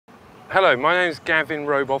Hello, my name is Gavin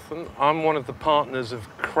Robotham. I'm one of the partners of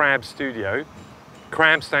CRAB Studio.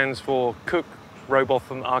 CRAB stands for Cook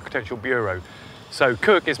Robotham Architectural Bureau. So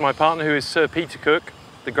Cook is my partner, who is Sir Peter Cook,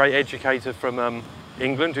 the great educator from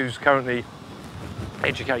England, who's currently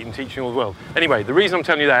educating and teaching all the world. Anyway, the reason I'm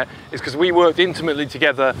telling you that is because we worked intimately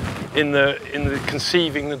together in the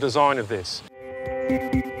conceiving the design of this.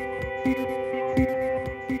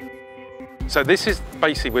 So this is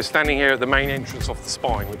basically, we're standing here at the main entrance off the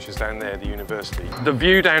spine, which is down there, the university. The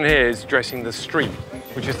view down here is addressing the street,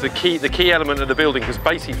 which is the key element of the building, because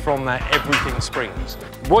basically from that everything springs.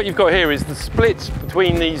 What you've got here is the splits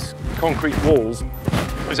between these concrete walls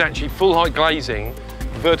is actually full height glazing,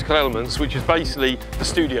 vertical elements, which is basically the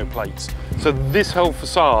studio plates. So this whole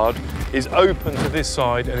facade is open to this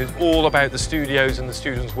side and it's all about the studios and the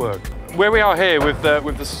students' work. Where we are here with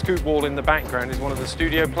the scoop wall in the background is one of the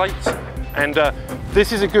studio plates. And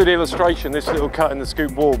this is a good illustration, this little cut in the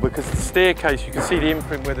scoop wall, because the staircase, you can see the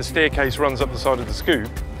imprint where the staircase runs up the side of the scoop.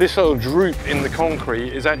 This little droop in the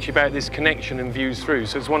concrete is actually about this connection and views through.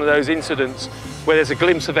 So it's one of those incidents where there's a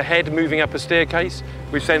glimpse of a head moving up a staircase,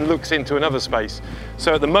 which then looks into another space.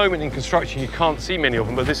 So at the moment in construction, you can't see many of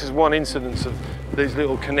them, but this is one incidence of these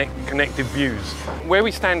little connected views. Where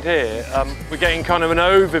we stand here, we're getting kind of an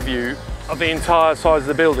overview of the entire size of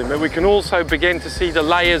the building, but we can also begin to see the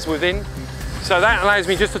layers within. So that allows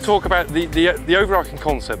me just to talk about the overarching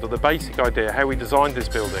concept, or the basic idea, how we designed this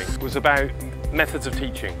building, was about methods of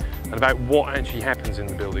teaching and about what actually happens in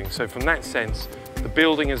the building. So from that sense, the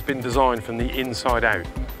building has been designed from the inside out.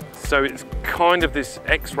 So it's kind of this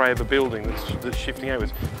X-ray of a building that's shifting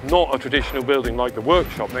outwards. Not a traditional building like the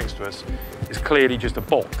workshop next to us. It's clearly just a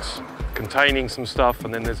box containing some stuff,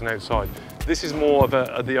 and then there's an outside. This is more of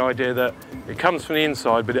the idea that it comes from the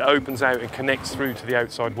inside, but it opens out and connects through to the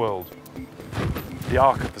outside world. The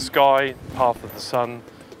arc of the sky, path of the sun,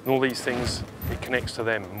 and all these things, it connects to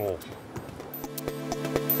them more.